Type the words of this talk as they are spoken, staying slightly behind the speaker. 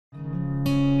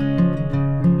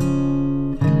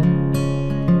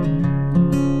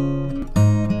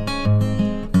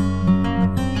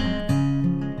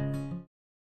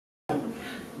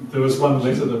was one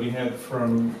letter that we had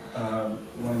from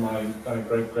one of my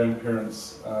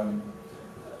great-grandparents.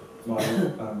 My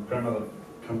grandmother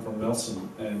come from Nelson,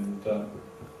 and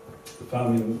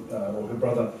farming, or her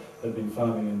brother had been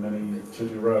farming in Manny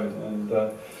Road, and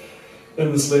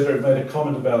in this letter it made a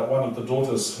comment about one of the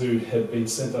daughters who had been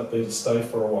sent up there to stay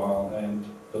for a while, and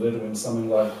the letter went something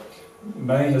like,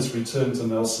 "May has returned to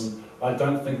Nelson. I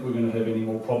don't think we're going to have any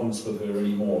more problems with her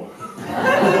anymore."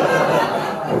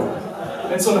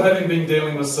 And sort of having been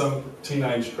dealing with some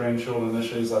teenage grandchildren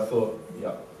issues, I thought,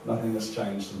 yeah, nothing has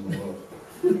changed in the world.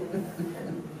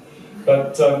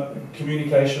 But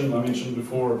communication, I mentioned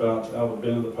before about Albert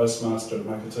Benner, the postmaster at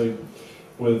Marquee,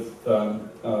 with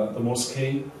the Morse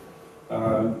key.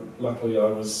 Luckily I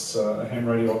was a ham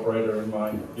radio operator in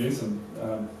my youth, and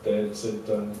Dad said,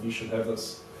 you should have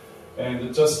this. And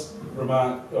it just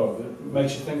it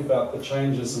makes you think about the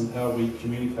changes in how we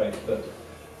communicate, that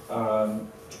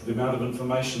the amount of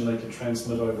information they could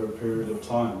transmit over a period of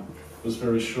time was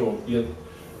very short. Yet,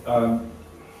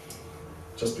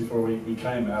 just before we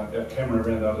came out, our camera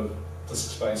ran out of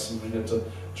disk space and we had to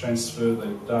transfer the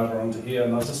data onto here.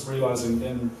 And I was just realising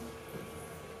in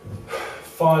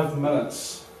 5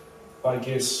 minutes, I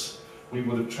guess, we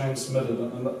would have transmitted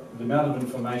the amount of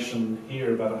information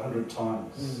here about 100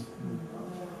 times.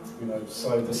 You know,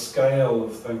 so the scale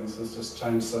of things has just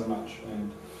changed so much.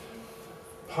 And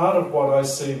part of what I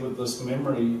see with this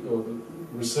memory, or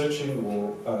researching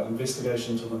or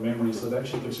investigation to the memories, it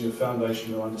actually gives you a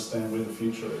foundation to understand where the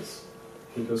future is.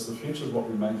 Because the future is what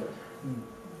we make it.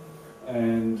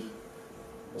 And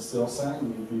what's the old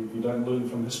saying? If you don't learn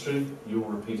from history, you'll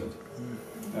repeat it.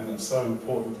 And it's so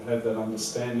important to have that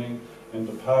understanding and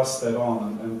to pass that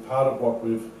on. And part of what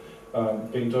we've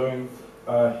been doing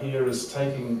here is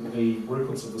taking the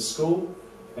records of the school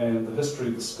and the history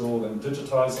of the school and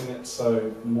digitising it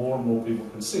so more and more people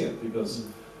can see it, because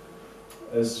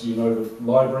as you know, with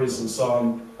libraries and so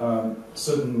on,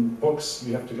 certain books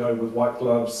you have to go with white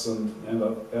gloves and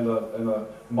a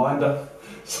minder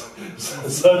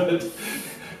so that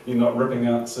you're not ripping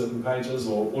out certain pages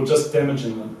or just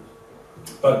damaging them.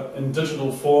 But in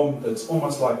digital form, it's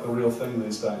almost like the real thing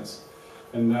these days.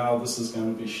 And now this is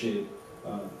going to be shared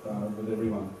with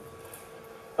everyone.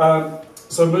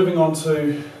 So moving on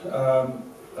to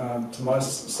my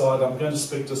side, I'm going to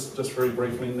speak just very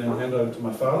briefly and then hand over to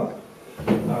my father,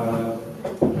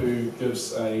 who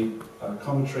gives a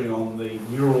commentary on the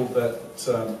mural that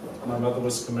my mother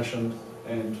was commissioned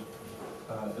and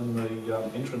in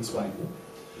the entranceway.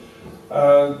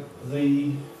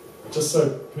 Just so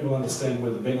people understand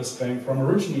where the Benners came from,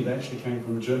 originally they actually came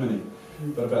from Germany,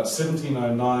 but about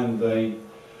 1709 they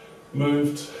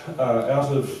moved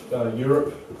out of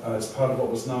Europe as part of what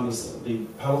was known as the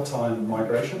Palatine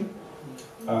migration,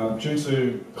 due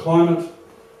to climate,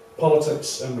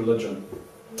 politics and religion.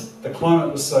 The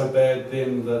climate was so bad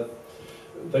then that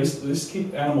they used to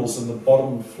keep animals in the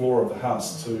bottom floor of the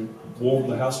house to warm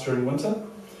the house during winter.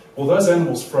 Well, those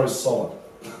animals froze solid.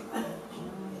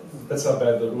 That's how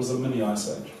bad it was, a mini ice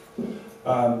age.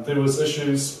 There was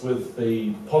issues with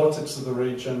the politics of the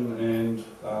region, and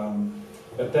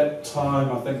at that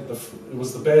time I think it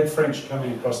was the bad French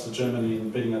coming across to Germany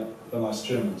and beating up the nice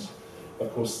Germans.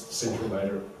 Of course, the century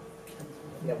later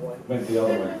went the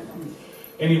other way.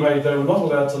 Anyway, they were not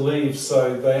allowed to leave,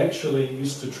 so they actually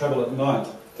used to travel at night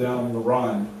down the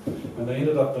Rhine, and they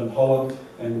ended up in Holland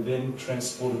and then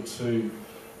transported to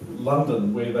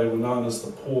London, where they were known as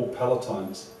the Poor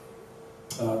Palatines.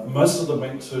 Most of them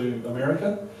went to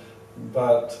America,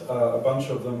 but a bunch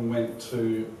of them went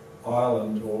to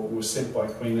Ireland, or were sent by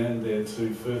Queen Anne there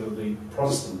to further the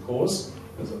Protestant cause,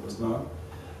 as it was known.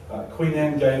 Queen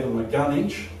Anne gave them a gun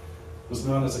each. It was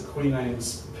known as a Queen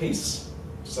Anne's peace.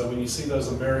 So when you see those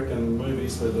American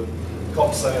movies where the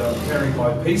cops say, "I'm carrying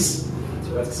my peace,"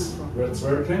 that's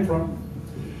where it came from.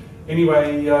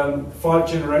 Anyway, 5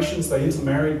 generations, they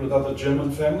intermarried with other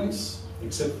German families,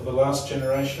 except for the last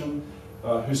generation,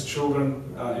 whose children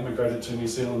immigrated to New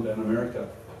Zealand and America.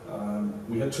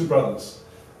 We had 2 brothers,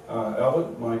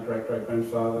 Albert, my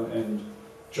great-great-grandfather, and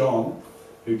John,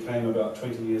 who came about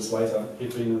 20 years later.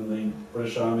 He'd been in the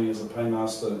British Army as a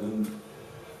paymaster in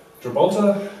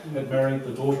Gibraltar, had married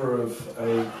the daughter of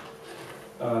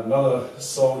another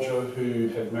soldier who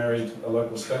had married a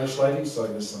local Spanish lady, so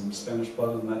there's some Spanish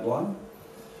blood in that line.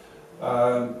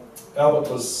 Albert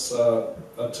was a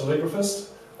telegraphist.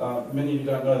 Many of you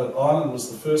don't know that Ireland was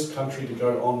the first country to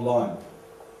go online.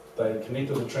 They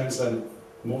connected a translated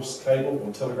Morse cable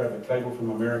or telegraphic cable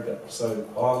from America, so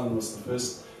Ireland was the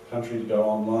first country to go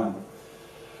online.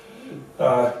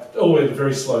 all at a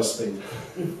very slow speed.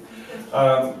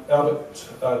 Albert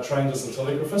trained as a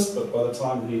telegraphist, but by the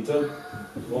time he did,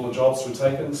 all the jobs were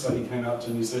taken, so he came out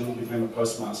to New Zealand, became a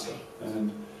postmaster,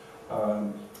 and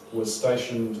was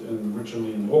stationed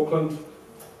originally in Auckland,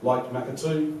 liked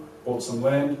Makatu, bought some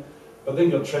land, but then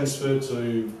got transferred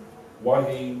to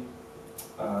Waihi,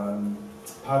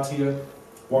 Patia,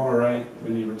 Whangarei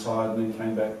when he retired, and then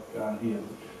came back here.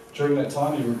 During that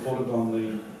time he reported on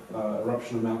the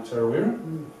eruption of Mount Tarawera,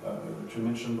 which you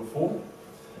mentioned before,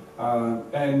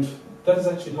 and that has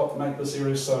actually helped make this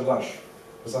area so lush,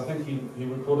 because I think he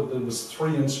recorded there was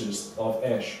 3 inches of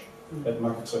ash at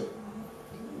Makatu.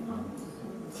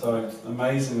 So,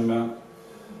 amazing amount.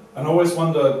 And I always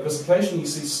wonder, because occasionally you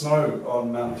see snow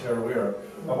on Mount Tarawera,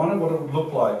 I wonder what it would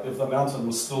look like if the mountain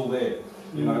was still there,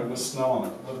 you know, with snow on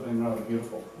it. It would have been rather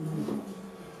beautiful.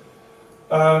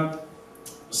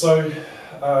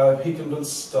 He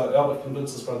convinced, Albert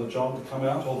convinced his brother John to come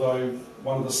out, although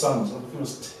one of the sons, I think it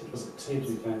was Ted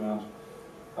who came out,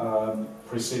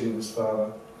 preceding his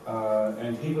father,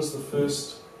 and he was the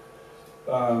first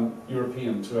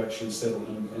European to actually settle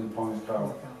in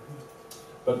Pongakawa.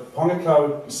 But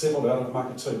Pongakawa settled out of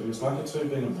Makatu, because Makatu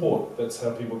being a port, that's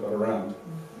how people got around.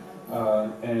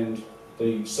 And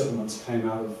the settlements came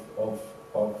out of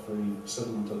the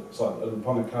settlement,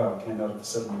 Pongakawa came out of the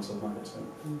settlements of Makatu.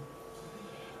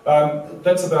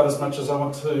 That's about as much as I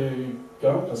want to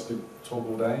go. I just could talk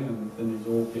all day and then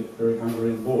you all get very hungry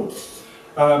and bored.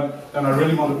 And I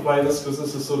really want to play this because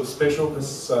this is sort of special. This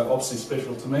is obviously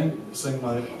special to me, seeing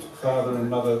my father and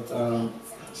mother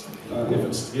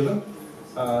efforts together.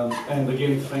 And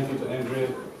again, thank you to Andrea.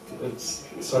 It's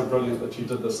so brilliant that you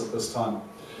did this at this time.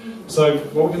 So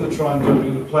what we're going to try and do, we're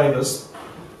going to play this.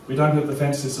 We don't have the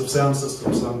fanciness of sound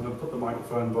system, so I'm going to put the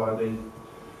microphone by the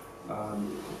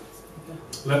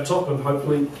laptop and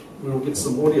hopefully we'll get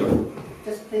some audio.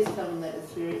 Just please tell them that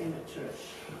it's very amateurish.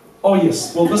 Oh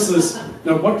yes, well this is,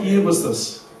 now what year was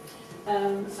this?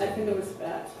 I think it was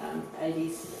about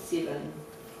 87.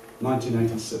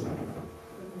 1987.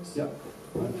 Yeah.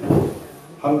 Okay.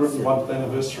 101th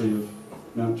anniversary of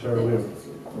Mount Tarawera.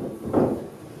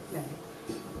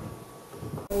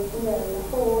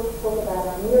 Spoke about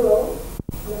our mural.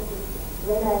 Mrs.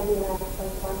 Renee and I was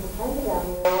one who painted our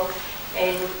mural,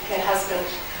 and her husband,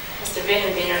 Mr.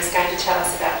 Vernon, is going to tell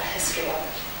us about the history of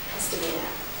it. Mr. Vernon.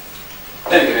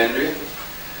 Thank you, Andrea.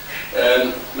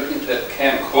 Looking at that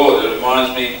camcorder, it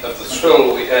reminds me of the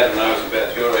thrill we had when I was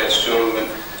about your age, children, when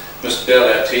Miss Bell,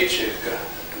 our teacher,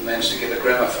 managed to get a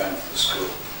gramophone for the school.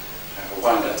 A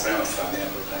wound-up gramophone, yeah,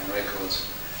 for playing records.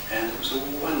 And it was a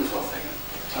wonderful thing.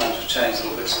 Times have changed a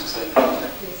little bit since then, haven't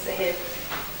they? Yes, they have.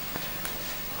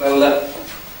 Well,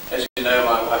 as you know,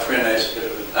 my wife Renee is a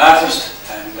bit of an artist,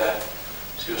 and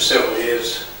she was several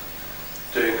years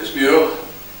doing this mural.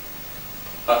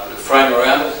 I put a frame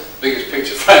around it, the biggest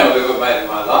picture frame I've ever made in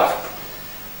my life.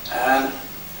 And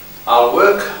I'll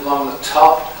work along the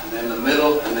top, and then the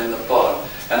middle, and then the bottom.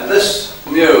 And this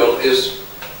mural is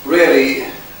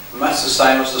really much the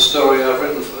same as the story I've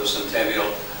written for the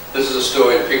centennial. This is a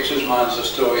story in pictures, mine is a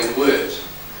story in words.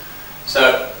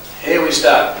 So here we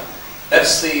start.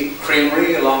 That's the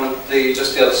creamery along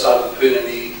just the other side of the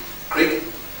Punini Creek.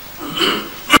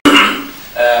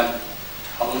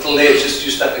 On a little ledge just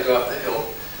you start to go up the hill.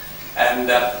 And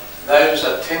those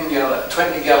are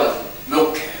 20-gallon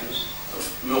milk cans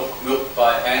of milk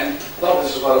by hand. Well,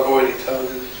 this is what I've already told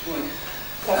you this morning.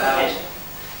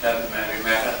 Doesn't really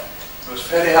matter. It was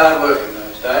fairly hard work in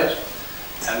those days.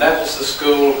 And that was the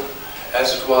school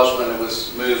as it was when it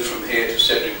was moved from here to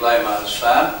Cedric Blaymar's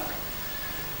farm.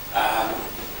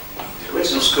 The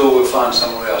original school we'll find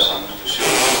somewhere else, I'm not sure.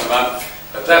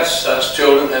 But that's us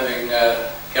children having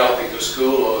galloping to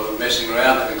school or messing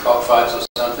around, having cockfights or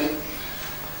something.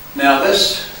 Now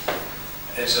this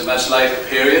is a much later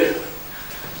period.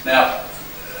 Now,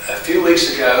 a few weeks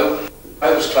ago,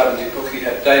 Rovers Club in Dipookie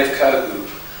had Dave Kogu,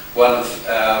 one of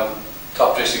our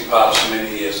top dressing pilots for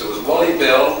many years. There was Wally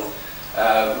Bell,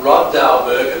 Rod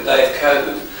Dalberg and Dave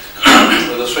Kogu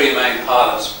were the 3 main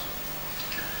pilots.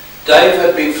 Dave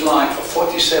had been flying for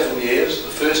 47 years, the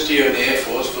first year in the Air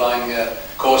Force flying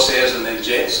Corsairs and then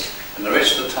jets, and the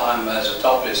rest of the time as a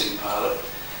top dressing pilot.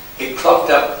 He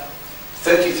clocked up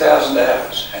 30,000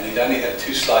 hours and he'd only had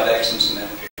 2 slight accidents in that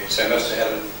period, so he must have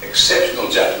had an exceptional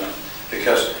judgment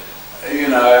because, you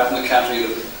know, out in the country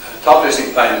the top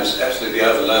dressing plane is absolutely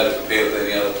overloaded compared with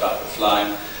any other type of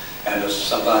flying, and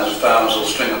sometimes farmers will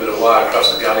string a bit of wire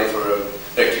across the gully for an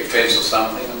electric fence or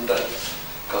something, and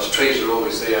because trees are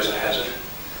always there as a hazard.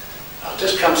 I'll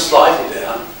just come slightly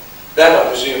down. That, I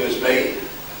presume, is me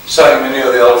sewing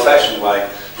manure the old-fashioned way.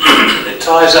 It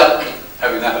ties up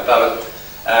having that above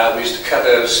it, we used to cut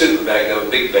a super bag. There were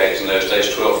big bags in those days,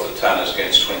 12th a tonne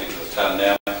against 20th a tonne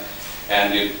now.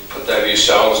 And you'd put over your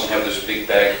shoulders and have this big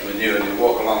bag of manure, and you'd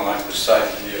walk along like this side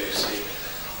of manure, you see.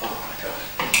 Oh my God.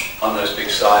 On those big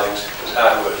sidings. It was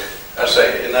hard work. I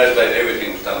say, in those days,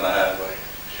 everything was done the hard way.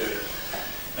 Sure.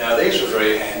 Now, these were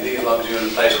very handy, as long as you're in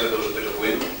a place where there was a bit of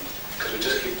wind, because we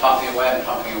just keep pumping away and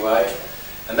pumping away.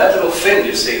 And that little fin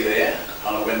you see there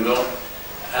on a windmill,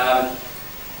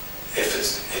 if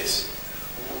it's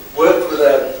worked with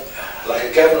like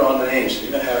a governor on an engine.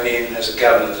 You know how an engine has a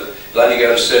governor that it'll only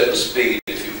go at a certain speed.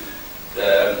 If you,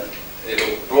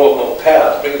 it'll draw more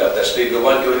power to bring it up that speed, but it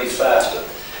won't go any faster.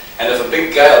 And if a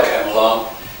big gale came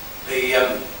along,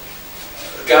 the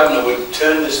governor would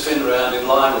turn this fin around in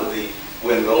line with the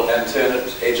windmill and turn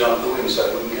it edge on the wind so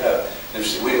it wouldn't go. And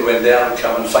if the wind went down, it would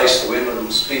come and face the wind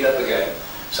and speed up again,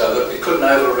 so that it couldn't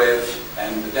over-rev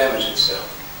and damage itself.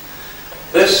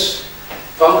 This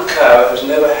Pongakawa has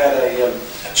never had a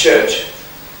church,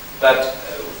 but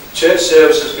church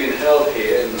service has been held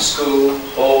here in the school,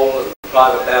 hall and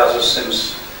private houses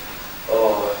since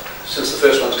the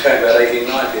first ones came about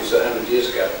 1890, so 100 years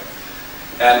ago.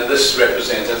 And this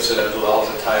represents a little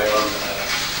altar table and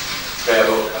prayer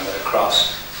book and a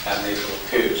cross and these little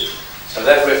pews. So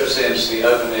that represents the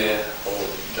open air, or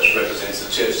just represents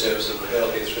the church service that were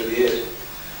held here through the years.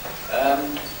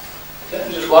 Don't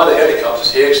know just why the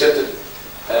helicopter's here, except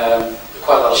that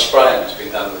quite a lot of spraying has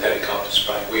been done with helicopter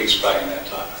spraying, weed spraying, that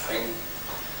type of thing.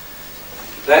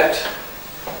 That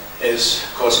is,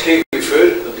 of course, kiwi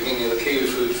fruit, the beginning of the kiwi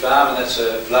fruit farm, and that's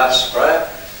a blast sprayer.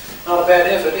 Not a bad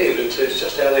effort either, it's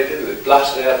just how they do it.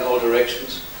 Blast it out in all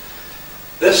directions.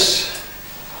 This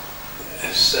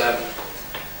is a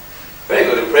very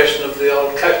good impression of the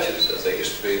old coaches, as they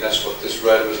used to be. That's what this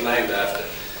road was named after.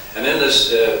 And in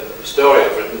this story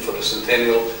I've written for the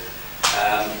centennial,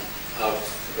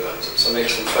 I've got some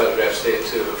excellent photographs there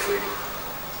too of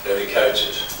the early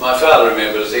coaches. My father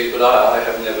remembers these, but I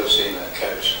have never seen a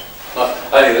coach. Not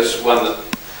only this one that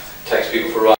takes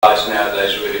people for rides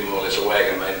nowadays, really more or less a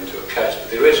wagon made into a coach, but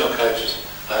the original coaches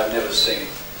I have never seen.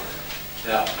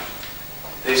 Now,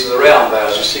 these are the round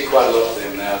bales. You see quite a lot of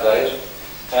them nowadays.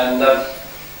 And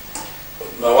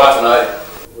my wife and I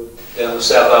were down the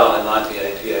South Island in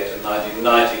 1988 and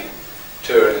 1990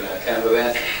 touring in our camper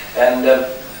van, and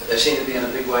they seemed to be in a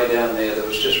big way down there. There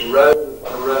was just row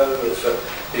on row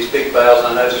of these big bales, and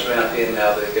I notice around here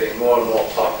now they're getting more and more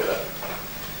popular.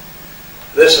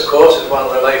 This, of course, is one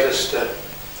of the latest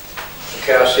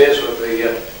cow sheds with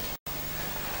the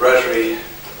rotary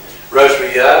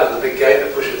yard with the big gate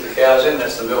that pushes the cows in.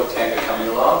 That's the milk tanker coming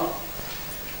along.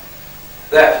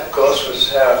 That, of course, was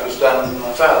how it was done in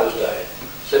my father's day.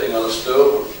 Sitting on a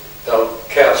stool, the old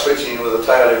cow switching with a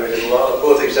tail every little while. The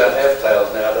poor things don't have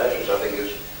tails nowadays, which I think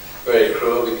is very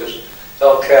cruel, because the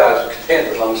old cow is content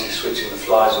as long as he's switching the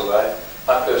flies away.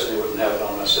 I personally wouldn't have it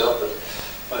on myself, but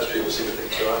most people seem to think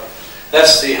it's right.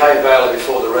 That's the hay baler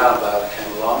before the round baler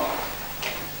came along.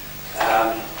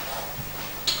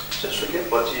 Just forget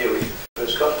what year we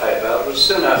first got hay baler. It was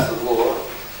soon after the war.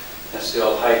 That's the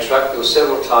old hay truck. There were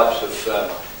several types of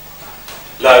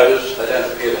loaders. They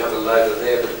don't appear to have a loader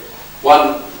there, but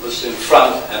one was in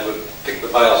front and would pick the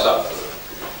bales up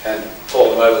and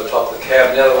haul them over the top of the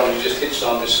cab. The other one you just hitched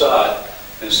on this side,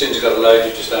 and as soon as you got a load,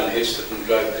 you just unhitched it and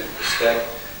drove it into the stack.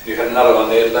 You had another one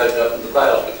there loaded up in the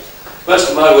bales. But most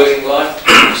of my working life,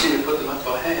 I seem to put them up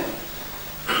by hand.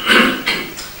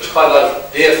 There's quite a lot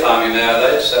of deer farming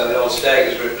nowadays, so the old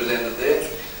stag is represented there.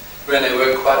 Renee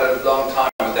worked quite a long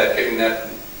time with that, getting that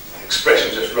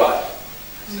expression just right.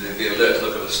 So there'd be alert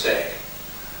look of a stag.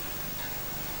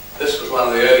 This was one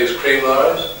of the earliest cream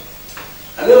lorries.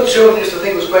 And little children used to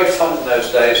think it was great fun in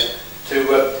those days to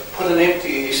put an empty,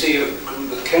 you see,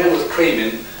 the can with cream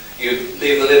in, you'd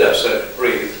leave the lid up so it could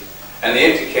breathe. And the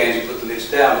empty cans, you put the lids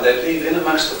down, but they'd leave in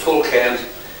amongst the full cans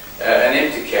an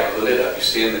empty can with the lid up. You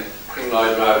see in the cream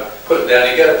lorry driver, put it down,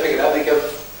 you go to pick it up, and you go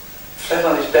flat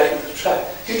on his back into the truck.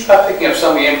 You try picking up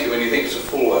something empty when you think it's a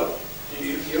full one,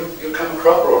 you'll come a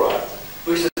cropper all right.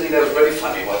 We used to think that was very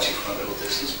funny watching from a little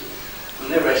distance, but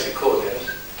we never actually caught that.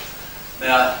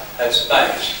 Now, that's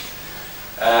maize.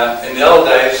 In the old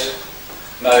days,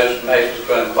 maize was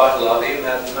grown quite a lot, even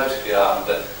out in the Marquee Island,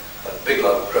 but a big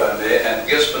lot was grown there, and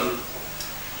Gisborne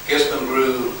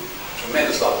grew a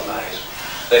tremendous lot of maize.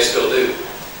 They still do.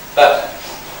 But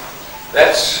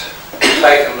that's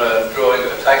taken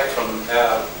from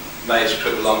our maize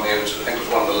crib along there, which I think was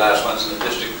one of the last ones in the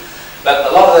district.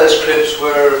 But a lot of those cribs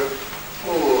were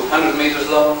 100 metres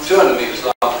long, 200 metres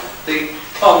long. The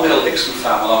Tom Mill Dixon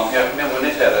farm along here, I remember when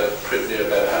it had a crib there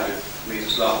about 100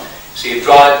 metres long. So you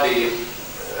dried the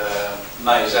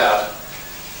maize out,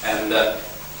 and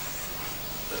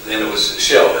then it was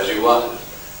shelled as you wanted.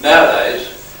 Nowadays,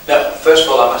 now, first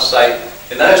of all, I must say,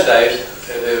 in those days,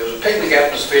 there was a picnic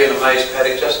atmosphere in a maize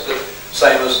paddock just the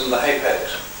same as in the hay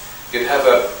paddocks. You'd have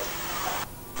a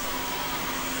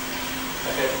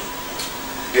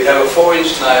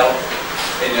 4-inch nail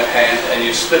in your hand, and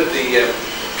you'd split the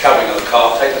covering of the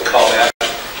cob, take the cob out,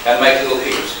 and make little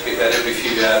heaps. You get that every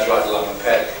few yards right along the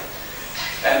paddock.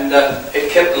 And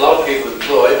it kept a lot of people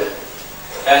employed,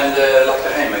 and like the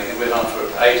haymaking went on for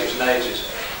ages and ages.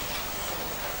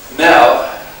 Now,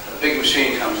 a big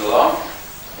machine comes along,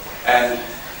 and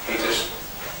he just,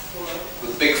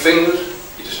 with big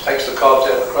fingers, he just takes the cobs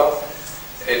out of the crop,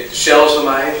 it shells the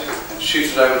maize, and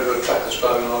shoots it over to a truck that's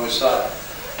driving along his side.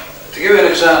 To give you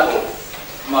an example,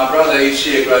 my brother each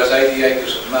year grows 80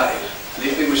 acres of maize, and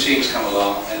these big machines come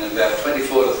along, and in about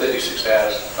 24 to 36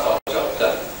 hours, the whole job's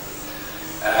done.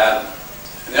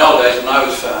 In the old days, when I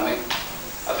was farming,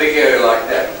 a big area like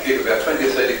that would keep about 20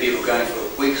 or 30 people going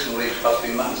for weeks and weeks,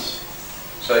 possibly months.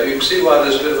 So you can see why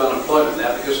there's a bit of unemployment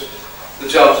now, because the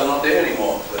jobs are not there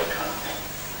anymore for that kind of thing.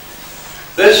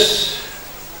 This,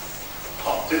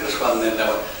 I'll do this one then, that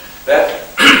one. That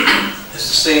is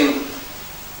the scene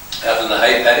out in the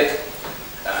hay paddock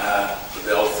with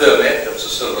the old thermite. That was a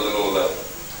sort of a little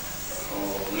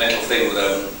metal thing with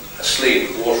a sleeve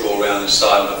with water all around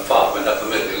inside, and a fire went up the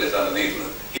middle, it lit underneath, and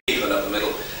the heat went up the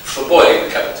middle for boiling a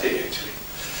cup of tea actually.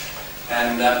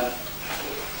 And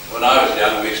when I was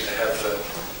young, we used to have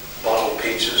bottled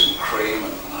peaches and cream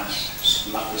and nice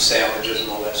mutton sandwiches and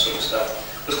all that sort of stuff.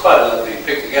 It was quite a lovely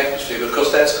picnic atmosphere, but of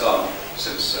course that's gone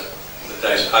since the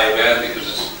days of hay band, because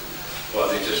it's, well,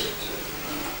 they just,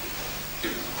 you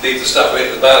leave the stuff ready,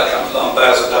 the baler comes along,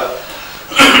 bales it up,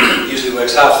 usually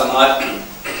works half the night,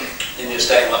 then you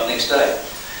stack them up next day.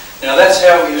 Now that's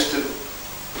how we used to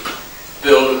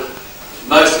build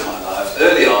most of my life.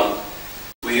 Early on,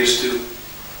 we used to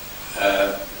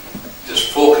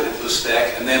just fork it into the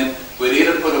stack, and then we'd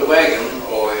either put a wagon,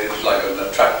 or it was like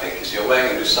a truck deck, you see, a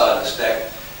wagon beside the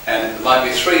stack, and there might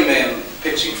be 3 men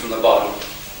pitching from the bottom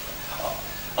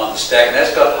on the stack, and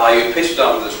that's got high. You pitched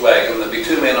onto this wagon, there'd be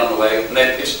 2 men on the wagon, and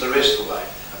they'd pitch the rest of the way,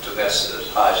 up to about as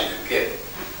high as you could get.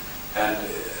 And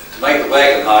to make the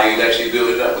wagon high, you'd actually build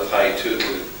it up with hay too,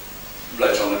 with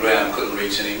blokes on the ground couldn't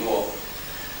reach any more.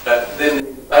 But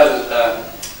then other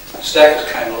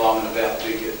stackers came along in about the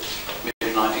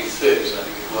mid-1930s, I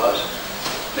think it was.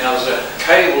 Now there's a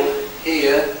cable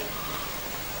here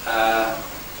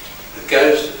that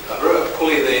goes, a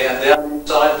pulley there, and down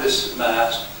inside this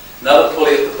mast, another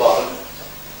pulley at the bottom,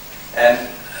 and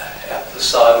up the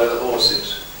side where the horse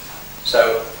is.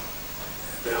 So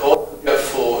the horse would go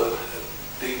forward,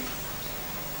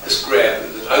 this grab,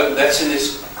 that's in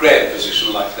its grab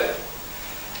position like that.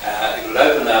 It would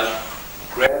open up,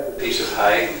 grab a piece of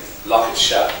hay, lock it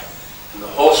shut, and the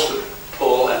horse would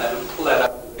pull, and they would pull that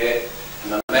up there,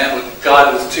 and the man would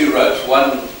guide it with 2 ropes, one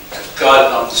to guide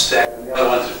it onto the stack, and the other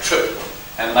one to trip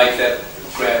and make that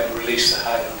grab and release the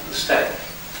hay onto the stack.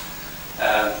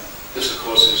 This, of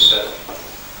course, is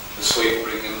the sweep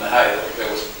bringing the hay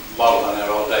that was modelled on our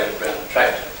old David Brown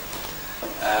tractor.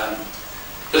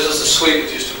 This is the sweep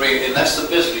that used to bring it in. That's the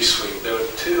Bisley sweep. There were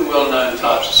 2 well-known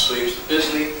types of sweeps. The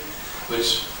Bisley,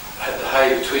 which had the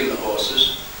hay between the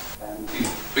horses, and you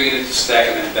bring it into stack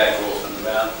and then back off and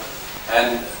around.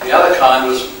 And the other kind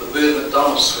was the Bird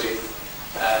McDonald sweep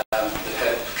that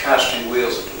had car-string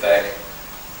wheels at the back,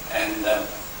 and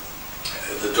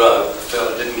the driver, the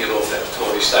fella, didn't get off that at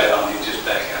all. He stayed on. He'd just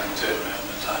back out and turn around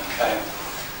when the time came.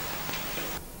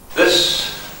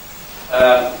 This.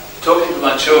 Talking to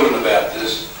my children about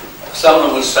this, some of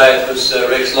them would say it was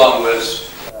Rex Longworth's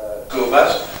school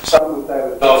bus, some would say it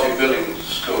was Dolphy Billings'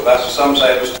 school bus, and some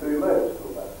say it was Toohey Murray's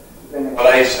school bus, depending on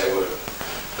what age they were.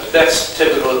 But that's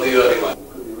typical of the early one. It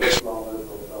could be Rex Longworth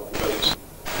or Dolphy Billings'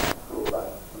 school bus,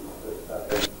 when the first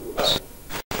started school bus.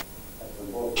 That's the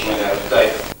more went out of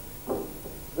date.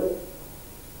 This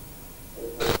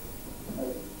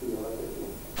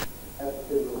that's the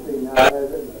typical thing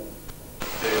nowadays, isn't it?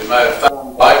 The remote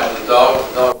farm bike and the dog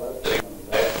was sitting on the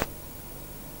back.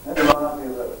 That reminds me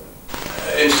of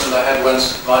an incident I had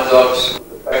once. My dogs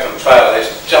were back on the trail. They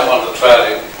used to jump onto the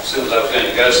trail as soon as I was going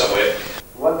to go somewhere.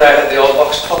 One day I had the old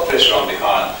box top dresser on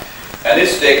behind, and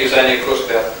its deck is only, of course,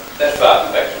 about that far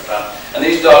from back to the front. And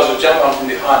these dogs would jump on from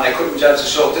behind. They couldn't judge the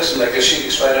short distance. They could shoot you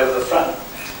straight over the front.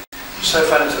 It was so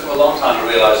funny. It took them a long time to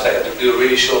realise they had to do a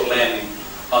really short landing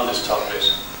on this top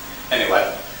dresser. Anyway,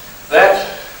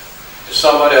 that.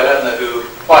 Somebody, I don't know who,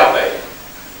 whitebait.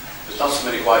 There's not so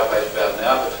many whitebaits about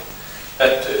now, but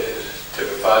that is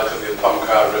typified, could be a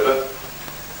Pongakawa river.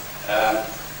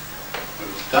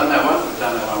 Done that one? We've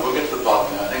done that one. We'll get to the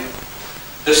bottom now, I think.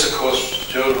 This, of course,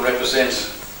 children,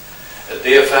 represents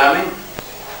deer farming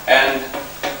and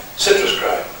citrus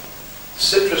growing.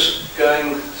 Citrus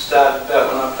growing started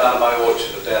about when I planted my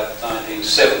orchard, about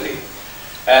 1970.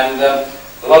 And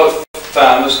a lot of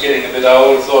farmers getting a bit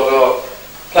old thought, oh,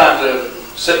 plant a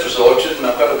citrus orchard and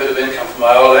I've got a bit of income from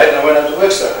my old age and I won't have to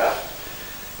work so hard.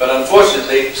 But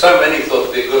unfortunately, so many thought it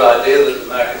would be a good idea that the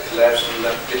market collapsed and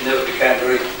that it never became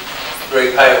very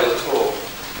payable at all.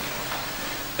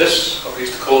 This, what we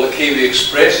used to call the Kiwi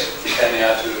Express, became the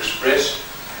R2 Express.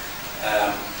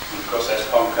 And of course, that's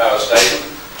Pongakawa Station.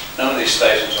 None of these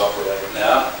stations operate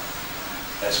now.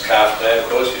 That's Calf Day, of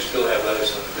course, you still have those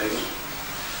sort of things.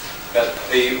 But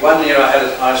the 1 year I had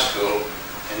at high school,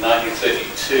 in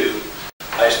 1932,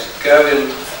 I used to go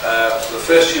in, for the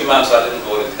first few months I didn't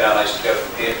board in town, I used to go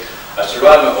from here. I used to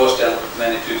ride my horse down to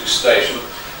Manitutu Station,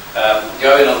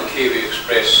 go in on the Kiwi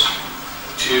Express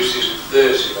Tuesdays and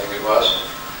Thursdays, I think it was.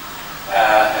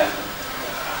 And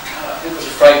I think it was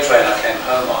a freight train I came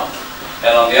home on.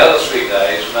 And on the other 3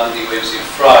 days, Monday, Wednesday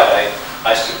and Friday,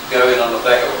 I used to go in on the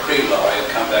back of a cream lorry and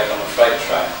come back on a freight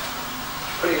train.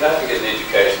 Pretty hard to get an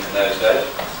education in those days.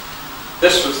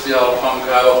 This was the old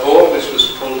Pongakawa Hall, which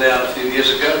was pulled down a few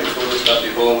years ago before this lovely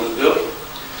hall was built.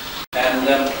 And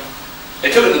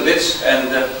they took it to bits and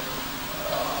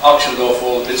auctioned off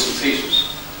all the bits and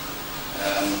pieces.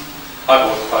 I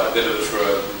bought quite a bit of it for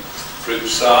a fruit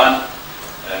sign.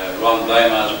 Ron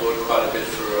Blaymar's bought quite a bit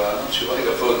for, I'm not sure what he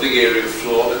got for a big area of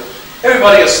floor, but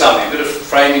everybody got something, a bit of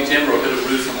framing timber or a bit of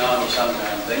roofing iron or some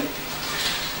kind of thing.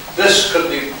 This could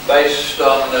be based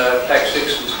on Pack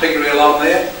Sixton's piggery along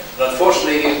there, but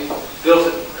unfortunately he built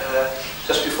it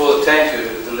just before the tanker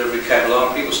delivery came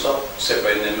along. People stopped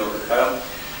separating their milk at home,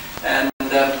 and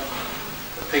the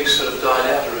pigs sort of died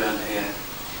out around here.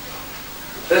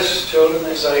 This, children,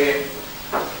 is a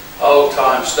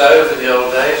old-time stove in the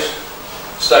old days.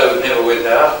 Stove never went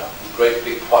out, a great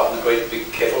big pot and a great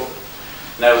big kettle.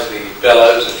 And that was the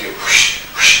bellows that you whoosh,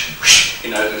 whoosh, whoosh,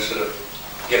 you know, to sort of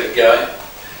get it going.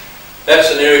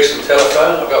 That's an Ericsson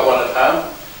telephone. I've got one at home,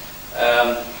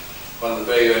 one of the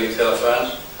very early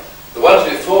telephones. The ones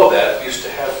before that used to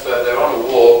have, they were on a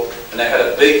wall and they had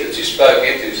a beak that you spoke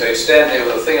into. So you'd stand there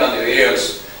with a thing on your ear and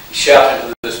you shout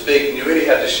into this beak, and you really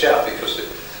had to shout because the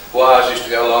wires used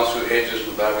to go along through hedges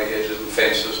and barberry hedges and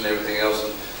fences and everything else,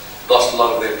 and lost a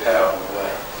lot of their power on the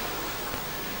way.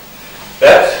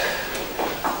 That,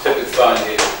 typically find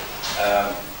here,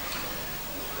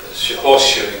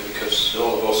 horseshoeing, because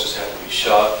all the horses had to be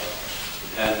shod.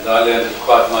 And I learned it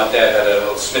quite, my dad had a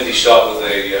little smithy shop with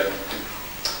a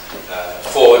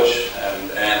forge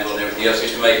and anvil and everything else. He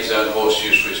used to make his own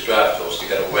horseshoes for his draft horse. He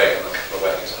got a wagon, a couple of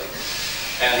wagons, I think.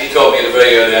 And he taught me at a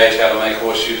very early age how to make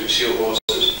horseshoes and shoe horses.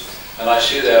 And I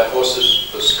shoed our horses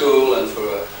for school and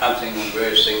for hunting and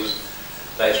various things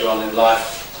later on in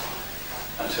life,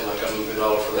 until I got a little bit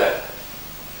old for that.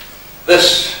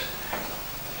 This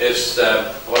is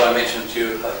what I mentioned to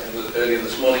you earlier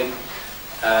this morning.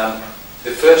 The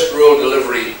first rural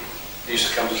delivery used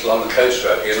to come just along the coast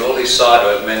road here, and all these side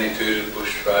roads, Manitutu,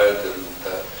 Bush Road and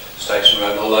Station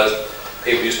Road and all those,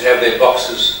 people used to have their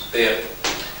boxes there,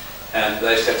 and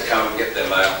they used to have to come and get their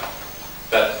mail.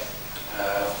 But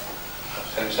I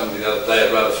was telling somebody the other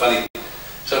day, rather funny,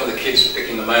 some of the kids were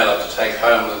picking the mail up to take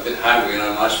home, were a bit hungry, you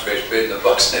know, nice fresh bread in the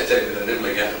box, and they'd take it to nibble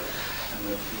again. And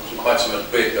there wasn't quite so much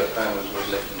bread got home as was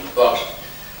left in the box.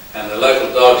 And the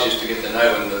local dogs used to get to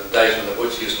know in the days when the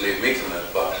butcher used to leave meat in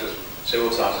those boxes. Several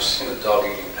times I've seen a dog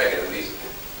eating a packet of meat at the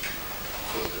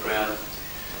foot of the ground.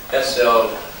 That's the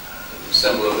old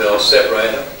symbol of the old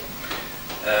separator.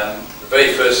 The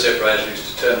very first separators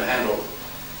used to turn the handle,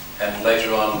 and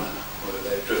later on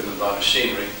they're driven by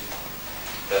machinery.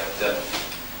 But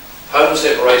home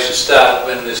separation started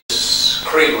when this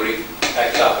creamery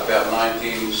packed up about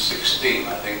 1916,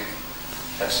 I think.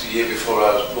 That's the year before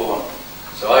I was born.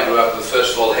 So I grew up with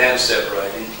first of all hand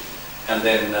separating and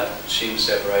then machine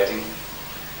separating.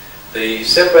 The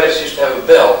separators used to have a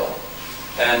bell,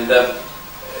 and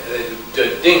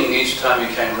they'd ding each time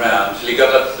you came round until you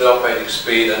got up to the operating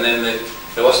speed, and then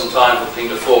there wasn't time for the thing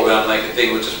to fall around and make a ding.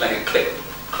 It would just make a click,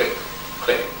 click,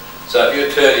 click. So if you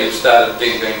were turning and started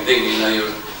ding, ding, ding, you know you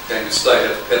were going to slow, you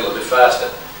have to pedal a bit faster.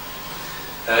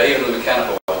 Even the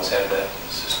mechanical ones had that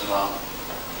system on.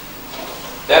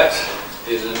 That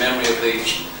is a memory of the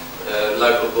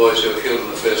local boys who were killed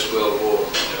in the First World War.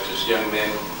 They were just young men.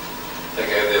 They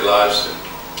gave their lives to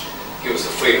give us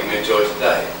the freedom we enjoy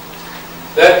today.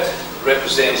 That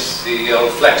represents the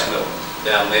old flax mill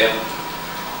down there.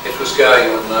 It was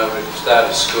going when I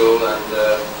started school, and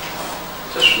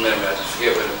just remember, I just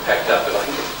forget when it packed up, but I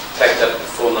think it packed up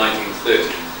before 1930,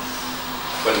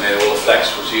 when all the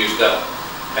flax was used up.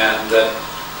 And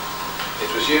it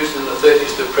was used in the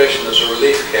 30s Depression as a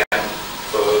relief camp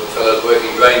for fellows working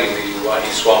draining the Wahi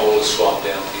swamp, all the swamp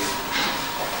down here.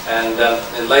 And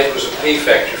then later it was a pea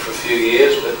factory for a few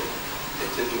years, but it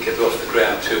didn't get off the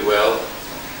ground too well.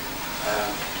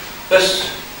 This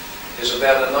is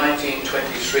about a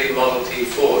 1923 Model T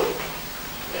Ford.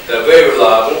 They're very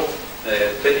reliable. They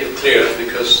had plenty of clearance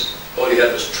because all you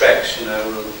had was tracks, you know,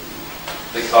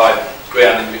 big high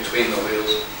ground in between the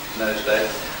wheels in those days.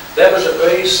 That was a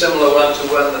very similar one to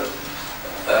one that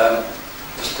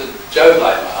Mr. Joe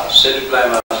Blamars, Cedric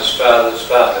Blamars' father's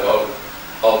father,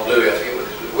 old Bluey, I think it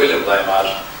was William Blamars,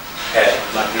 had.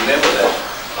 And I can remember that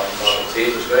Model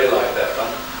T. It was very like that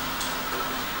one.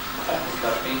 I think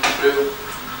I've been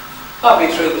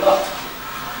through the lot.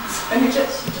 And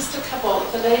just a couple,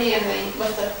 the lady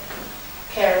with the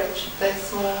carriage, the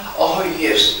small. Oh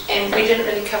yes. And we didn't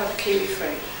really cover the kiwi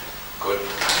fruit. Good.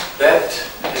 That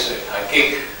is a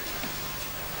gig,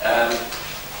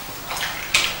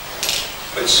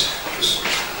 which was,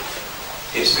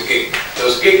 yes, the gig. There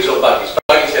was gigs or buggies.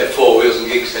 Buggies had 4 wheels and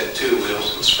gigs had 2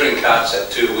 wheels, and spring carts had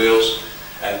 2 wheels,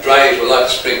 and drays were like a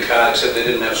spring cart, except they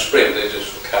didn't have springs, they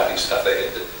just for carting stuff, they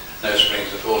had no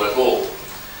springs at all.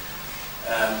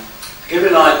 To give you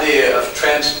an idea of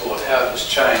transport, how it has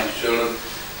changed, children,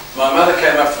 my mother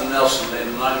came up from Nelson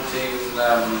in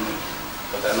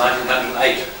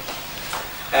 1908,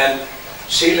 and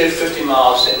she lived 50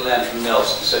 miles inland from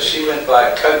Nelson, so she went by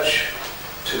a coach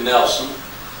to Nelson,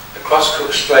 across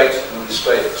Cook Strait and the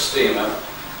Strait steamer,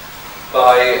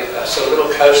 by a little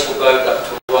coastal boat up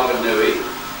to Wanganui,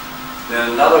 then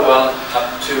another one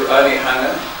up to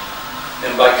Onehunga,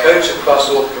 then by coach across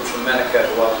Auckland from Manukau to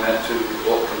Waitangi to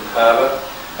Auckland Harbour,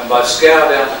 and by scow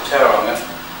down to Tauranga,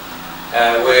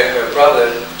 where her brother,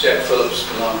 Jack Phillips,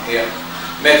 along here,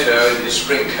 met her in his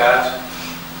spring cart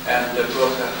and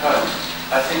brought her home.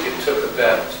 I think it took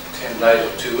about 10 days or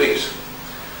 2 weeks.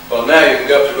 Well, now you can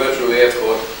go up to Rotorua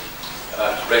Airport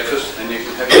to breakfast and you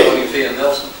can have your morning tea in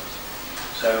Nelson.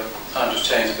 So time just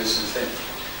changed a bit since then.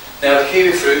 Now the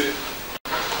kiwi fruit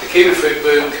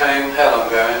boom came how long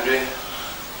ago, Andrea?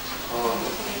 Oh, a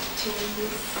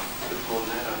bit more than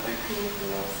that, I think.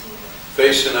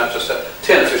 Very soon after,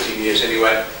 10 or 15 years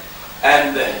anyway.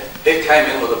 And it came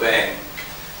in with a bang.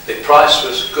 The price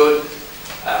was good.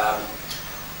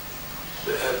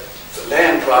 The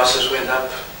land prices went up.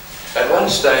 At one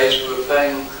stage, we were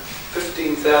paying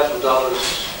 $15,000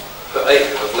 per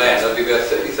acre of land. That would be about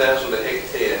 30,000 a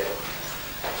hectare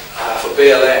for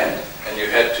bare land, and you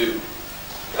had to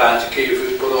plant your kiwi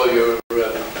fruit, put all your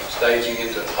staging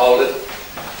in to hold it,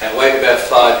 and wait about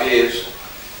 5 years.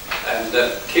 And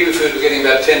kiwi fruit were getting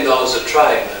about $10 a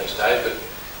tray in those days, but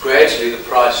gradually the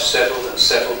price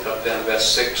settled, got down to about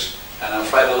 $6. And I'm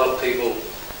afraid a lot of people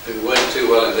who weren't too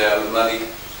well endowed with money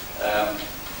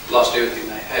lost everything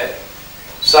they had.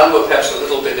 Some were perhaps a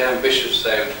little bit ambitious.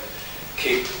 They would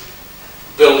keep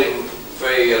building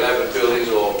very elaborate buildings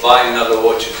or buying another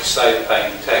orchard to save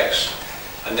paying tax.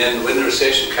 And then when the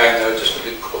recession came, they were just a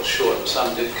bit caught short, and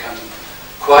some did come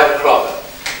quite a cropper.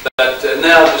 But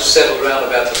now it's settled around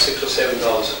about the $6 or $7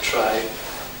 a tray.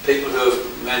 People who have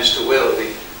managed to weather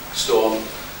the storm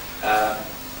are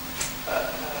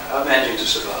managing to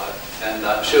survive, and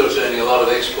I'm sure it's earning a lot of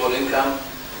export income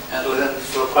and will have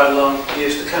for quite a long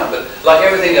years to come. But like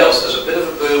everything else, there's a bit of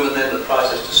a boom and then the price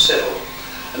has to settle.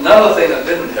 Another thing that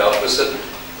didn't help was that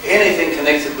anything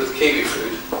connected with kiwi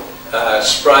fruit,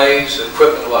 sprays,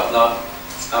 equipment and whatnot,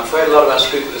 I'm afraid a lot of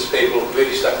unscrupulous people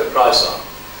really stuck the price on.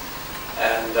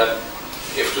 And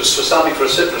if it was for something for a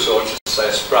citrus orchard, say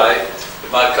a spray,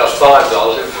 it might cost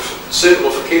 $5. If it was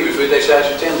suitable for kiwi fruit, they charge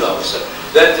you $10. So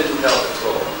that didn't help at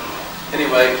all.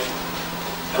 Anyway,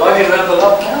 have I been around the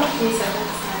lot now? Yes, I think so.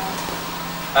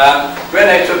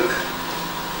 Renee took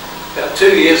about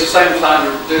 2 years, the same time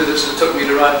to do this as it took me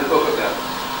to write the book about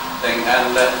thing,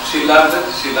 and she loved it.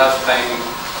 She loved painting,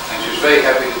 and she was very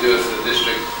happy to do it for the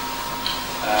district.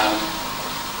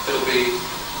 It'll be,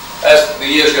 as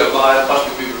the years go by, it'll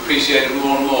possibly be appreciated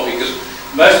more and more, because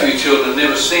most of you children have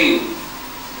never seen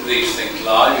these things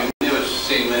live. You've never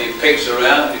seen many pigs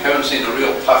around. You haven't seen a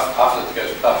real puff that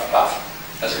goes puff puff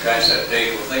as against that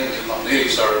deagle thing. It's not nearly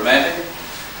so romantic.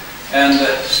 And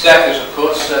stackers, of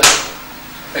course,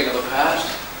 thing of the past.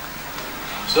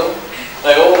 So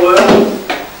they all were,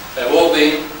 they've all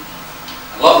been.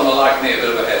 A lot of them are like me, a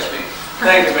bit of a has-been.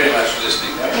 Thank you very much for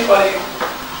listening. Anybody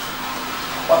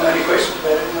want any questions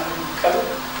about anything I covered?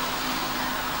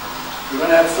 We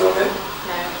run out of thought then?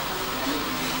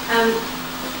 No.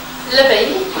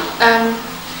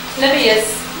 Libby is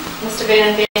Mr.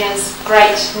 Vernon Benners'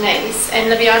 great niece. And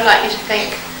Libby, I'd like you to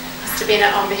thank Mr.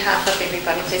 Bennett on behalf of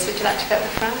everybody, please. Would you like to go at the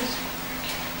front?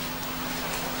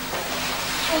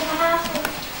 On behalf of the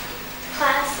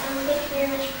class, thank you very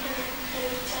much for coming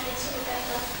and telling us all about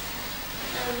that.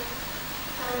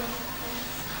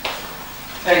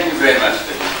 Thank you very much,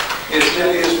 Libby. Yes,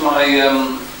 Libby is my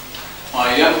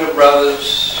younger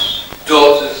brother's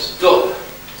daughter's daughter.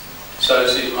 So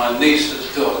she's my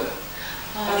niece's daughter.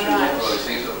 Oh, right.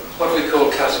 What do we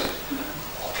call cousins?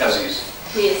 Cousins.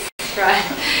 Yes, right.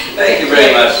 Thank you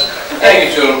very much. Thank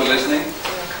you, children, for listening.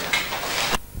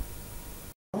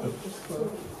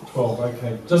 12,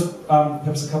 okay. Just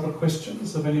perhaps a couple of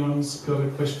questions. If anyone's got a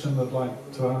question they'd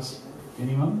like to ask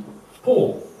anyone?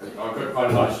 Paul. I've got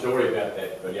quite a nice story about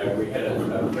that video. We had a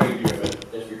preview of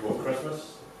it just before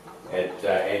Christmas at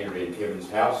Andrea and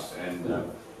Kevin's house, and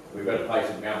we've got a place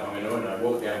in Mount Whanganui, and I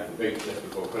walked down to the beach just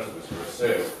before Christmas for a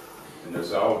surf, and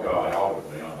there's an old guy, older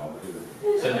than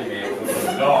me, sitting there with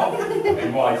a dog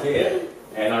and white hair,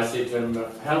 and I said to him,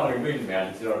 how long have you been in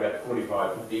Mount? He said, about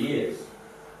 45, 50 years.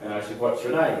 And I said, what's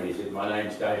your name? And he said, my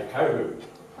name's Dave Kohu.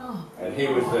 And he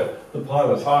was the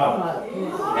pilot.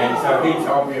 And so he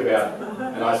told me about,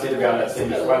 and I said about, I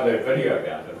sent this one little video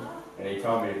about him, and he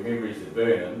told me the memories of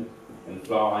Vernon and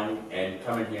flying and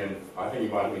coming here, and I think he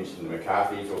might have mentioned the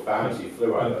McCarthy's or farmers he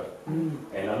flew over. And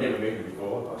I never met him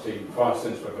before. I've seen him twice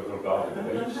since with a little dog at the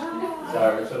beach.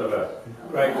 So it's sort of a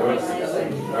great coincidence.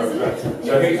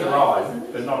 So he's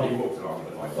alive, but not he walks along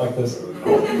like this.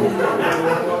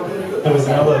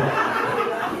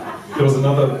 There was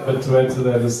another bit to add to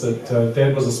that, is that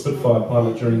Dad was a Spitfire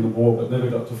pilot during the war, but never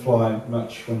got to fly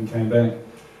much when he came back.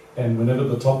 And whenever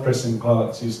the top dressing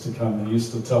pilots used to come, he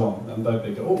used to tell them, and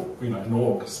they'd go, oh, you know,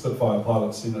 Nork, Spitfire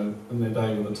pilots, you know, in their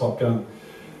day with a Top Gun.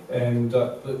 And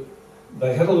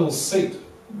they had a little seat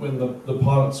when the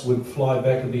pilots would fly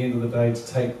back at the end of the day to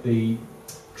take the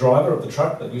driver of the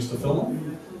truck that used to fill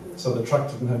them, so the truck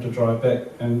didn't have to drive back.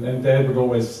 And Dad would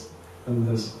always, in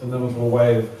his inimitable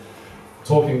way of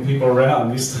talking people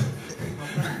around, used to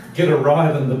get a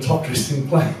ride in the top dressing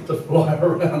plane to fly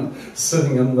around,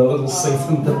 sitting in the little seat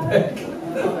in the back.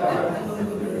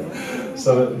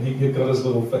 So that he got his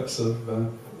little fix of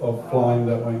flying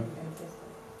that way.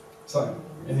 So,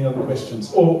 any other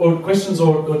questions? Or questions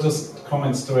or just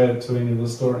comments to add to any of the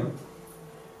story?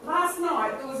 Last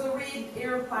night there was a red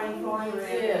aeroplane flying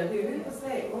around. Yeah. Who was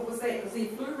that? What was that? Because he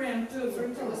flew around 2 or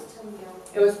 3 times.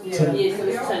 It was, Tim. yes, it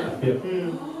was Tim.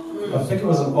 Yeah. I think it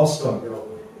was an Oscar.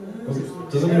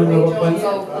 Does anyone know what plane?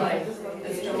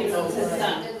 It's his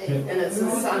son. Yeah. And it's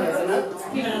his son, isn't it?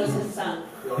 Kevin was his son.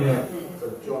 Yeah.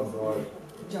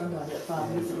 John died at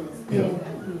 5 years old. Yeah.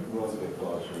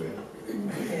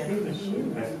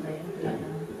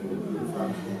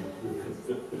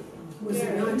 Was it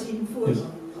 1940? Yes.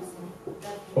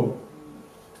 Oh.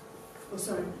 Oh,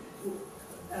 sorry.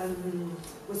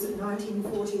 Was it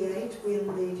 1948 when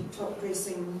the top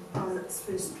dressing pilots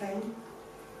first came?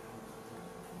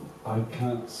 I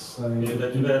can't say. Yeah,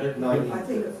 that's about it. I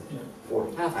think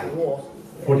After the war.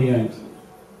 48.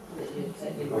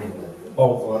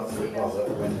 Oh.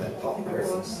 When the top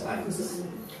dressing was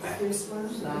the first one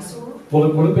I saw. Well,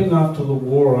 it would have been after the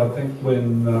war, I think,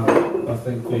 when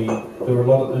there were a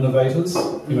lot of innovators,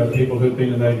 you know, people who'd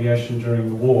been in aviation during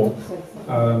the war,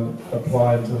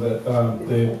 applied to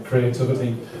their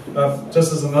creativity.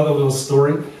 Just as another little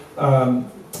story,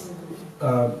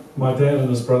 my dad and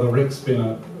his brother Rex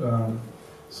Bennett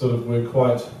sort of were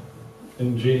quite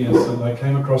ingenious, and they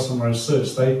came across in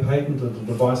research. They patented a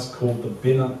device called the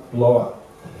Bennett blower.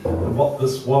 And what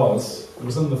this was, it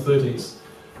was in the 30s.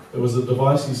 It was a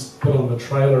device you put on the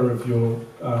trailer of your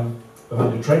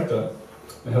behind your tractor.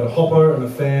 It had a hopper and a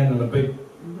fan and a big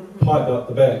pipe out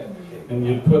the back, and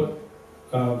you'd put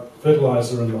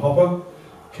fertilizer in the hopper,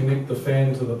 connect the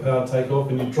fan to the power takeoff,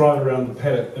 and you'd drive around the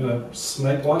paddock in a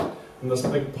snake light, and this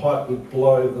big pipe would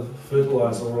blow the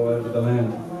fertilizer all over the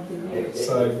land.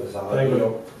 So they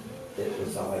were. It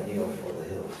was ideal for the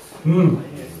hills.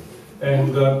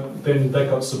 And then they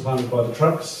got supplanted by the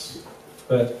trucks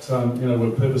that you know,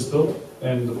 were purpose built,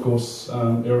 and of course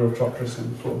aerial top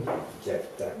dressing for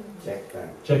Jack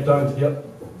Dane. Yep.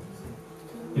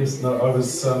 Yes. No, I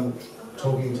was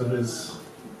talking to his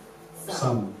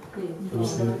son, who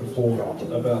was here before,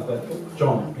 about that.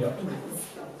 John. Yep.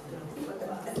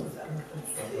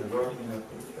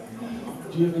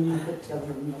 Do you have any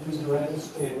stories?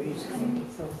 Can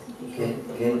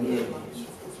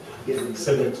you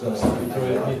Send it to us.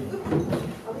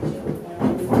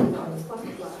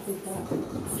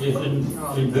 Yes,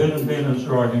 in Vernon Benners'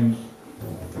 writings,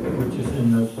 which is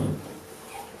in this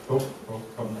book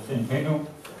from the Centennial,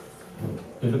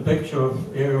 There's a picture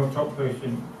of aerial top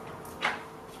dressing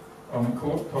on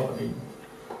court property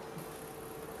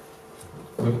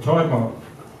with a tide mark.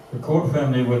 The court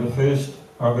family were the first,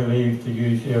 I believe, to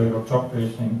use aerial top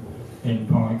dressing in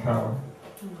Pongakawa.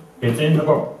 It's in the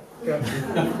book.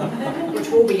 Which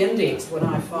will be indexed when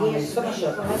I finally finish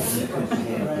it.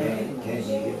 Can you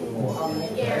get more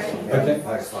Okay.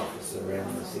 post office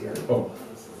around this area? Oh.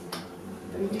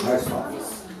 Post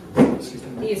office.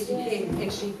 Yes, you can.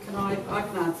 Actually, I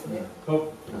can answer that.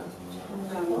 Oh.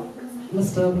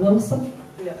 Mr. Wilson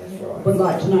That's right. would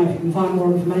like to know if you can find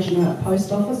more information about the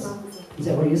post office. Is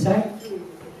that what you say?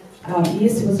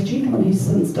 Yes, there was a gentleman who's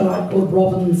since died called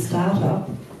Robin Startup,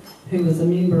 who was a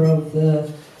member of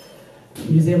the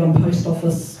New Zealand Post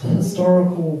Office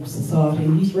Historical Society,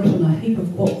 and he's written a heap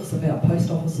of books about post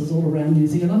offices all around New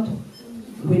Zealand.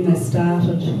 When they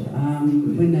started,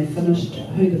 when they finished,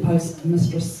 who the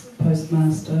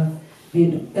postmaster,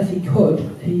 and if he could,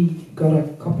 he got a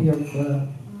copy of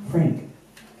Frank.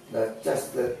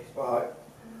 Just that I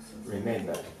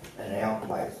remember in our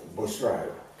place, Bush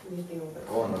Road, the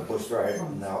corner of Bush Road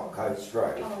and Old Coast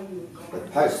Road, the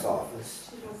post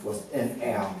office was in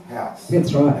our house.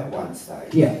 That's right. At one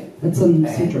stage. Yeah, it's in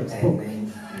Cedric's book.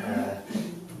 And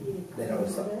then it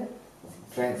was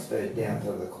transferred down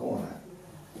to the corner,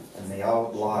 and the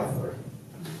old library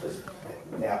was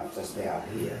just out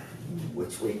here,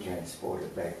 which we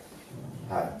transported back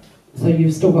home. So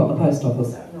you've still got the post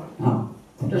office? Oh,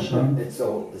 what a shame. It's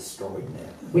all destroyed now.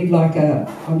 We'd like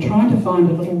I'm trying to find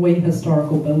a little wee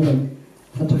historical building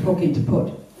for Te Puke to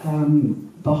put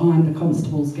behind the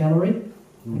Constable's Gallery.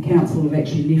 The council have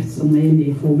actually left some land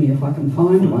there for me if I can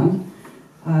find one.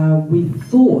 We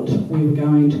thought we were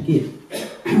going to get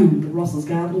the Ross's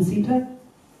Garden Centre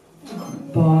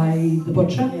by the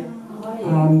butcher,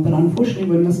 but unfortunately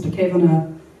when Mr. Kavanagh,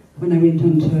 when they went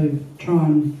in to try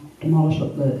and demolish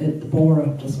it, the borer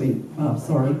just went, oh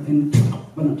sorry, and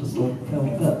when it just all fell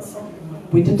to bits.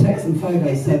 We did take some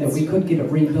photos so that we could get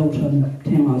it rebuilt in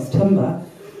Tamai's timber.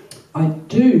 I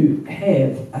do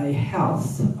have a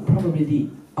house, probably the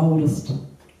oldest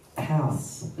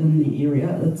house in the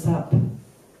area. It's up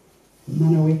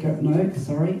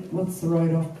what's the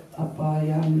road up by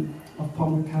off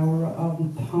Pongakawa,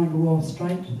 Pongakawa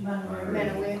Street?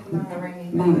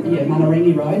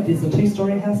 Manarangi Road. There's a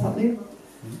 2-storey house up there.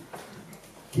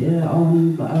 Yeah,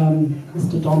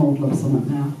 Mr. Donald lives in it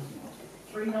now.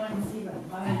 397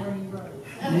 Manarangi Road.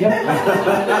 Yep.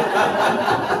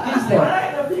 Who's that?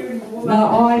 No,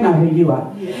 I know who you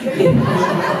are.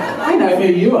 Yeah. I know who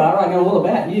you are. I know all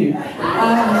about you. It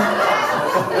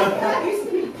used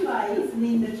to be Clay's, and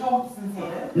then the Thompsons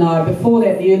had it. No, before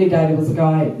that, the early day, there was a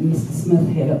guy, Mr. Smith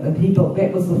had it, and he built,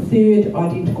 that was the 3rd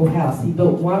identical house. He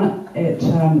built one at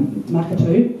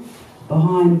Makatu,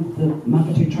 behind the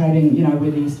Makatu trading,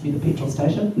 where there used to be the petrol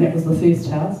station. And that was the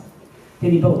first house.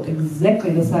 Then he built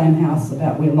exactly the same house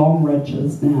about where Longridge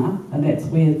is now, and that's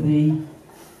where the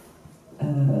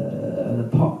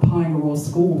Pongakawa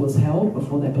School was held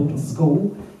before they built a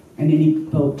school. And then he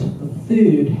built the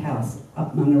 3rd house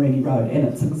up Manarangi Road, and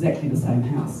it's exactly the same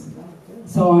house.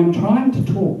 So I'm trying to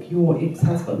talk your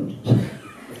ex-husband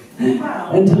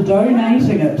into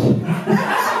donating it.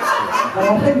 But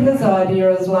I think his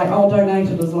idea is like, I'll donate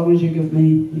it as long as you give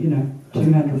me,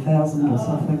 200,000 or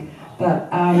something. But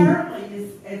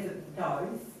apparently, as it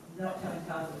goes, not telling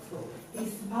cars at school,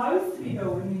 he's supposed to be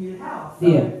building a new house. So,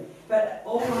 yeah. But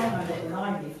all I know that when I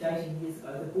left 18 years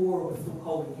ago, the borer was still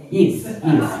holding hands. Yes.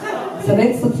 So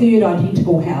that's the 3rd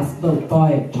identical house built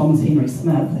by Thomas Henry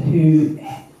Smith, who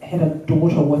had a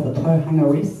daughter with a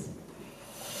tohungares.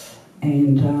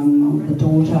 And the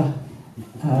daughter,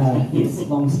 yes,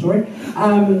 long story.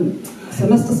 So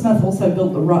Mr. Smith also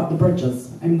built the bridges,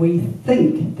 and we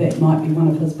think that might be one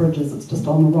of his bridges. It's just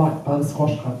on the right by the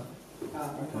squash club.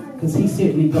 Because he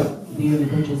certainly built the early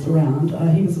bridges around.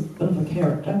 He was a bit of a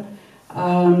character.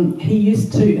 He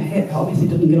used to obviously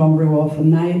didn't get on very well for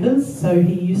neighbours, so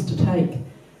he used to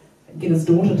get his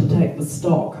daughter to take the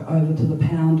stock over to the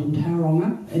pound in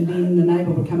Tauranga, and then the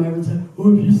neighbour would come over and say,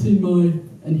 oh, have you seen my...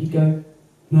 And he'd go,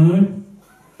 no.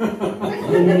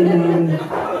 And then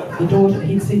the daughter,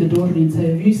 he'd see the daughter and he'd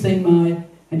say, have you seen my...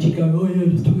 And she'd go, oh yeah, I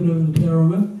just took it over to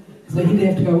Tauranga. So he'd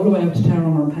have to go all the way over to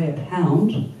Tauranga and pay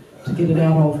 £1 to get it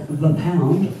out of the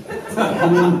pound,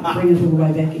 and then bring it all the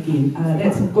way back again.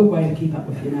 That's a good way to keep up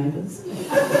with your neighbours.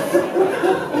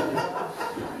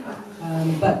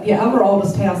 But the other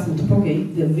oldest house in Te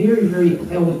Puke, the very, very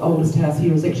oldest house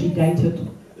here, is actually dated.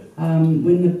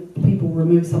 When the people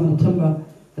remove some of the timber,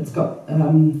 it's got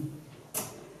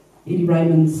Eddie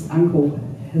Raymond's uncle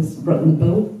has written the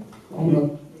bill on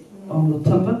the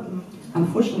timber,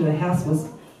 Unfortunately, the house was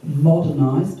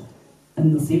modernised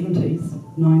in the 70s,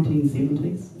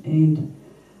 1970s, and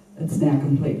it's now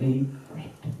completely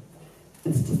wrecked.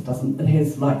 It just doesn't, it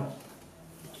has like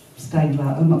stained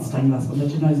glass, not stained glass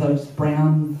windows, you know, those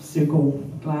brown circle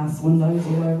glass windows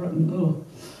all over it, and oh.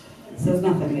 So there's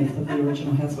nothing left of the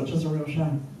original house, which is a real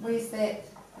shame. Where's that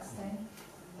staying?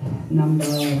 Number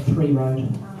 3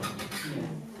 Road. Yeah.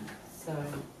 So,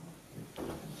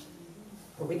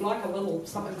 but we'd like a little,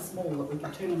 something small that we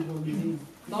could turn into a museum.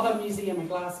 Not a museum, a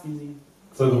glass museum.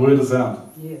 So the word is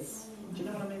out. Yes. Do you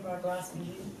know what I mean by a glass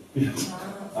museum? Yes,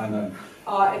 I know.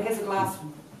 It has a glass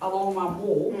along one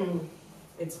wall.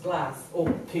 It's glass, or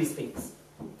perspex.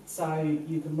 So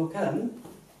you can look in,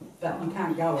 but you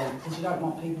can't go in because you don't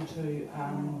want people to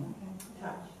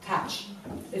touch.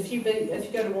 If you go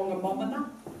to Wongamomina,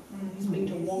 you've been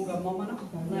to Wongamomina?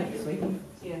 No,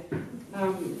 yeah.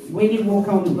 When you walk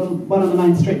on one of the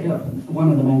main streets, in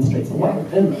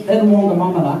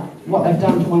Wongamomina, what they've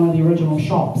done to one of the original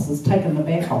shops is taken the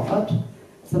back off it,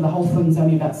 so the whole thing's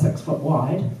only about 6 foot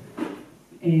wide,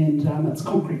 and it's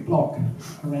concrete block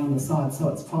around the side, so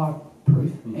it's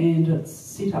fireproof, and it's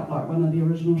set up like one of the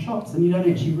original shops, and you don't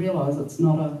actually realise it's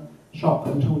not a shop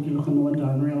until you look in the window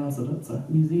and realise that it's a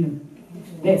museum.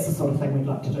 That's the sort of thing we'd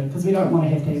like to do, because we don't want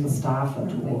to have a staff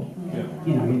it or,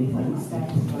 you know, anything like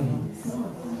that.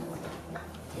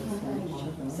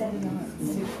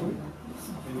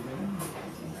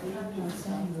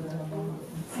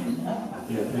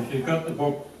 Yeah, if you've got the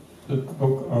book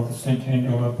of the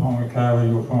Centennial of Pongakawa,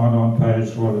 you'll find on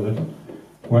page,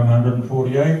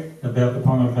 148, about the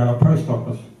Pongakawa Post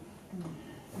Office.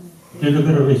 Did a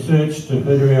bit of research to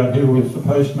figure out who was the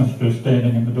postmistress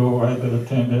standing in the doorway, but it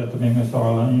turned out to be Miss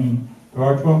Eileen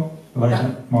Brightwell,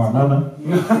 later my mother.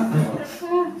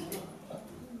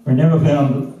 We never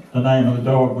found the name of the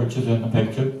dog which is in the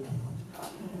picture.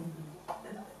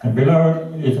 And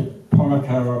below it is a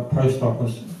Pongakawa Post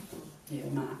Office. Yeah,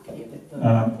 mark,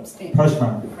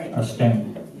 postmark, a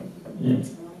stamp. Yeah.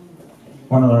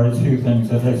 One of those few things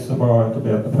that has survived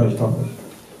about the post office.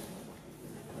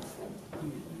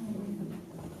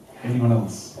 Anyone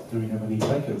else? Do we have any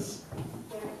takers?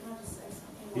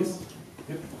 Yes?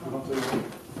 Yep.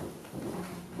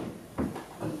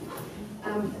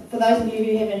 For those of you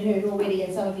who haven't heard already,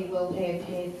 and some of you will have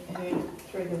heard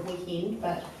through the weekend,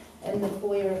 but in the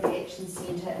foyer of the Action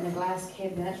Centre, in a glass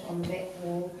cabinet on the back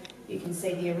wall, you can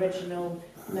see the original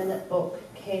minute book,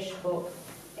 cash book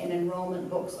and enrolment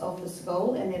books of the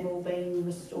school, and they've all been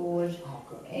restored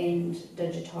and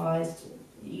digitised.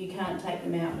 You can't take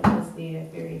them out because they're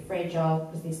very fragile,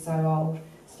 because they're so old,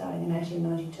 starting in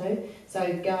 1892. So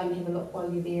go and have a look while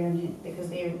you're there, because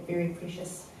they're very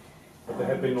precious. But they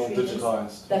have been all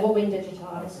digitised. They've all been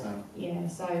digitised, Okay. yeah,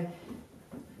 so,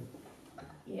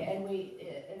 yeah, and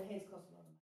it has